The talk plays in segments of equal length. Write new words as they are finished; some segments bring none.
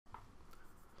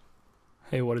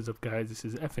Hey, what is up, guys? This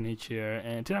is FNH here,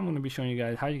 and today I'm going to be showing you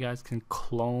guys how you guys can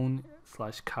clone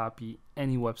slash copy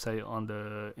any website on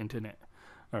the internet.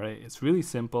 All right, it's really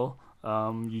simple.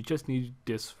 You just need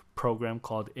this program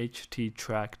called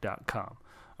httrack.com.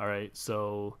 All right,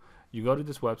 so you go to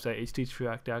this website,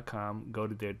 httrack.com, go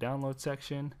to their download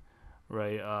section,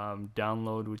 right?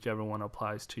 Download whichever one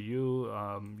applies to you.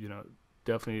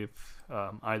 Definitely if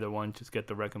either one, just get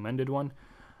the recommended one,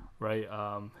 right?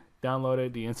 Download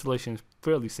it. The installation is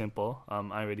fairly simple.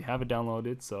 I already have it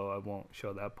downloaded, so I won't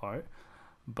show that part.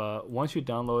 But once you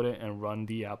download it and run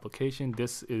the application,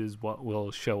 this is what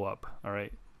will show up. All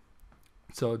right.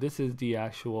 So this is the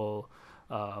actual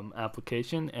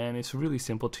application, and it's really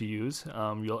simple to use.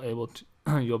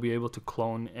 You'll be able to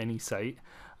clone any site.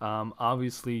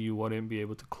 Obviously, you wouldn't be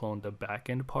able to clone the back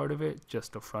end part of it,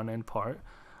 just the front end part,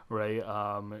 right?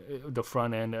 The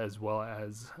front end as well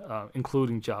as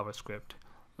including JavaScript.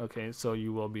 Okay, so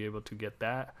you will be able to get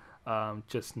that,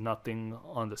 just nothing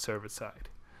on the server side.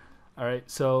 All right,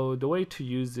 so the way to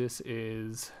use this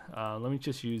is, let me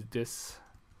just use this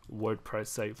WordPress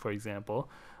site for example.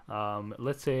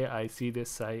 Let's say I see this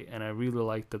site and I really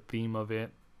like the theme of it.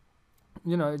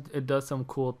 It does some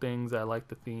cool things. I like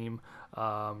the theme.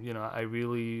 I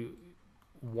really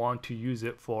want to use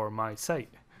it for my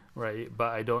site, right?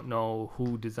 But I don't know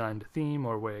who designed the theme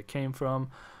or where it came from.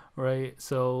 Right,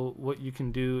 so what you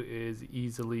can do is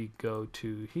easily go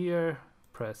to here,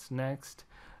 press next.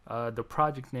 The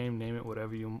project name it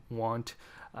whatever you want.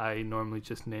 I normally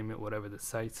just name it whatever the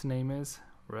site's name is,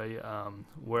 right?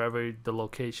 Wherever the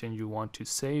location you want to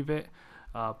save it,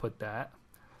 put that.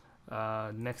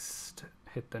 Next,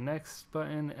 hit the next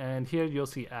button, and here you'll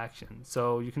see action.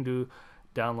 So you can do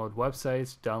download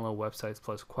websites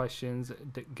plus questions,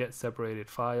 get separated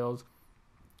files,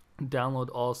 download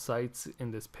all sites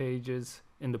in this pages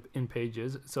in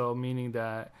pages, so meaning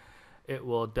that it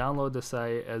will download the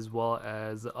site as well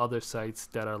as other sites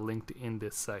that are linked in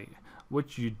this site,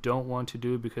 which you don't want to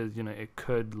do because it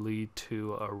could lead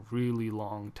to a really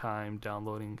long time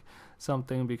downloading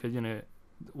something, because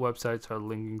websites are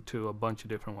linking to a bunch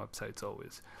of different websites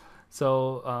always.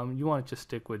 So you want to just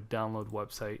stick with download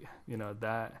website,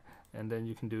 that, and then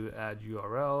you can do add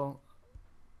URL.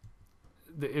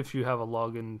 If you have a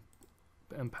login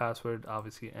and password,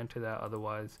 obviously enter that,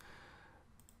 otherwise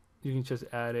you can just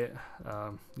add it.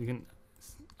 You can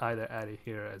either add it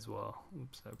here as well.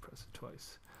 Oops, I pressed it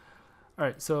twice. All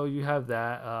right, so you have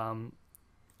that.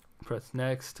 Press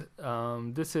next.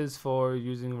 This is for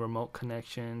using remote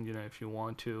connection. If you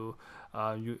want to,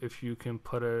 if you can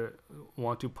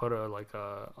want to put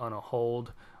on a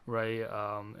hold, right,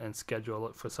 and schedule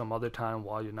it for some other time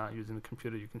while you're not using the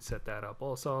computer, you can set that up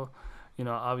also.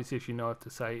 Obviously, if the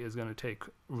site is going to take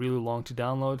really long to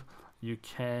download, you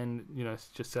can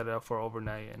just set it up for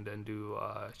overnight and then do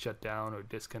shutdown or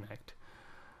disconnect,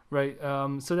 right?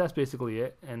 So that's basically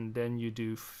it, and then you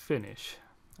do finish.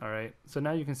 All right, so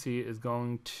now you can see it's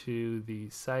going to the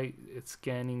site, it's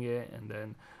scanning it, and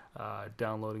then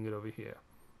downloading it over here.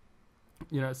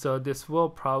 So this will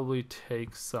probably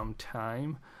take some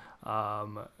time,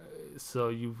 so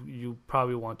you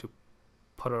probably want to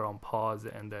put it on pause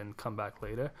and then come back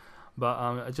later. But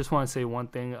I just want to say one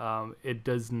thing.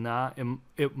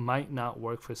 It might not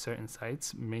work for certain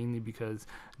sites, mainly because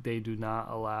they do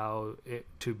not allow it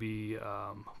to be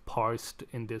parsed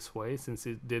in this way, since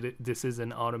this is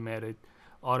an automated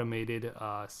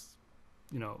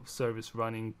service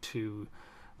running to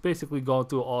basically go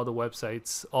through all the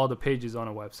websites, all the pages on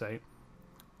a website.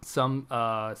 Some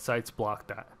sites block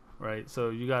that, right? So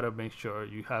you got to make sure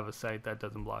you have a site that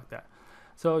doesn't block that.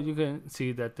 So you can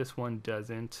see that this one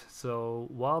doesn't. So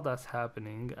while that's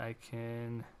happening, I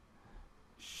can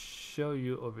show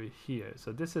you over here.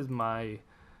 So this is my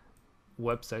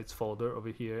websites folder over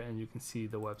here, and you can see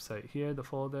the website here, the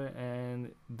folder,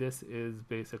 and this is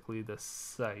basically the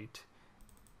site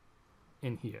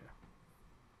in here.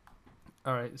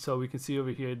 All right, so we can see over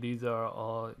here,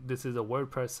 this is a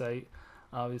WordPress site,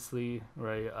 obviously,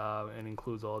 right, and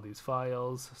includes all these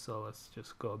files. So let's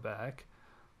just go back.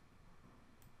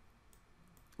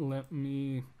 Let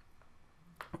me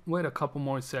wait a couple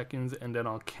more seconds and then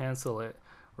I'll cancel it,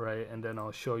 right, and then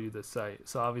I'll show you the site.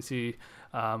 So obviously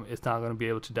it's not going to be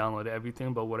able to download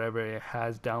everything, but whatever it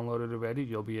has downloaded already,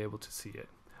 you'll be able to see it,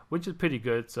 which is pretty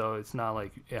good. So it's not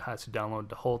like it has to download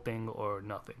the whole thing or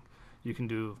nothing. You can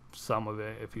do some of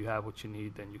it. If you have what you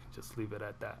need, then you can just leave it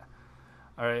at that.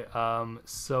 All right,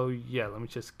 so yeah, let me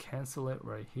just cancel it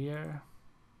right here.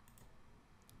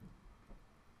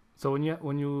 So when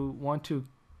you want to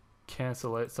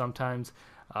cancel it, sometimes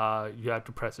you have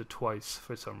to press it twice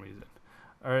for some reason,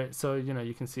 All right, so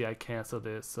you can see I canceled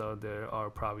it, so there are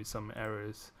probably some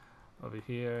errors over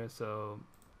here. So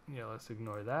let's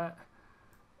ignore that.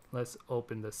 Let's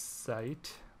open the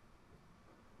site,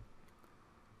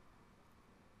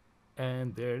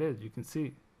 and there it is. You can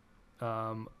see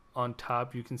on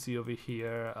top, you can see over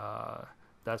here,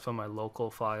 that's from my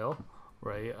local file,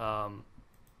 right?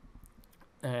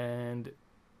 And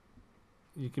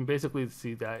you can basically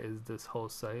see that is this whole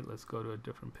site. Let's go to a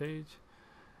different page.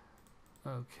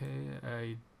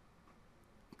 Okay,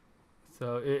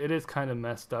 so it is kind of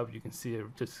messed up. You can see it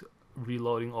just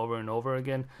reloading over and over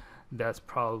again. That's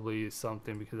probably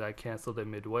something because I canceled it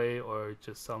midway, or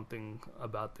just something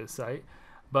about this site.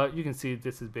 But you can see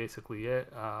this is basically it.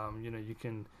 You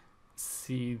can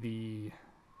see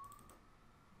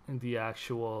the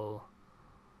actual,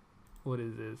 what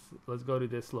is this? Let's go to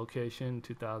this location,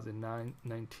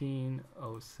 2019,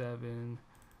 07,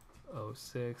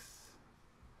 06.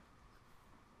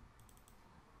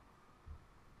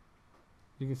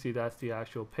 You can see that's the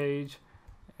actual page,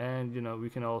 and we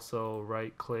can also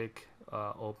right click,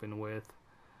 open with.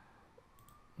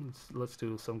 Let's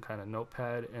do some kind of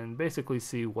notepad and basically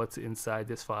see what's inside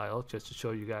this file, just to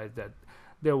show you guys that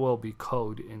there will be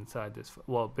code inside this,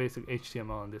 well, basic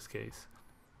HTML in this case.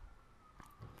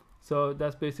 So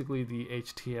that's basically the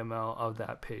HTML of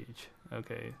that page.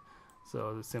 Okay,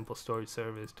 so the simple storage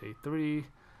service, day 3,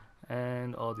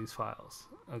 and all these files.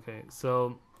 Okay,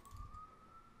 so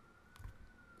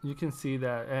you can see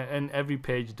that, and every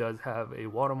page does have a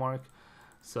watermark,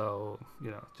 so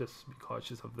just be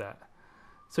cautious of that.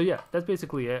 So yeah, that's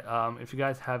basically it. If you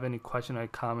guys have any question or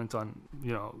comments on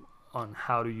on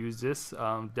how to use this,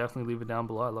 definitely leave it down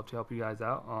below. I'd love to help you guys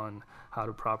out on how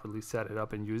to properly set it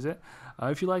up and use it.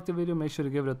 If you liked the video, make sure to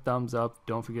give it a thumbs up.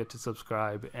 Don't forget to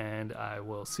subscribe, and I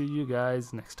will see you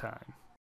guys next time.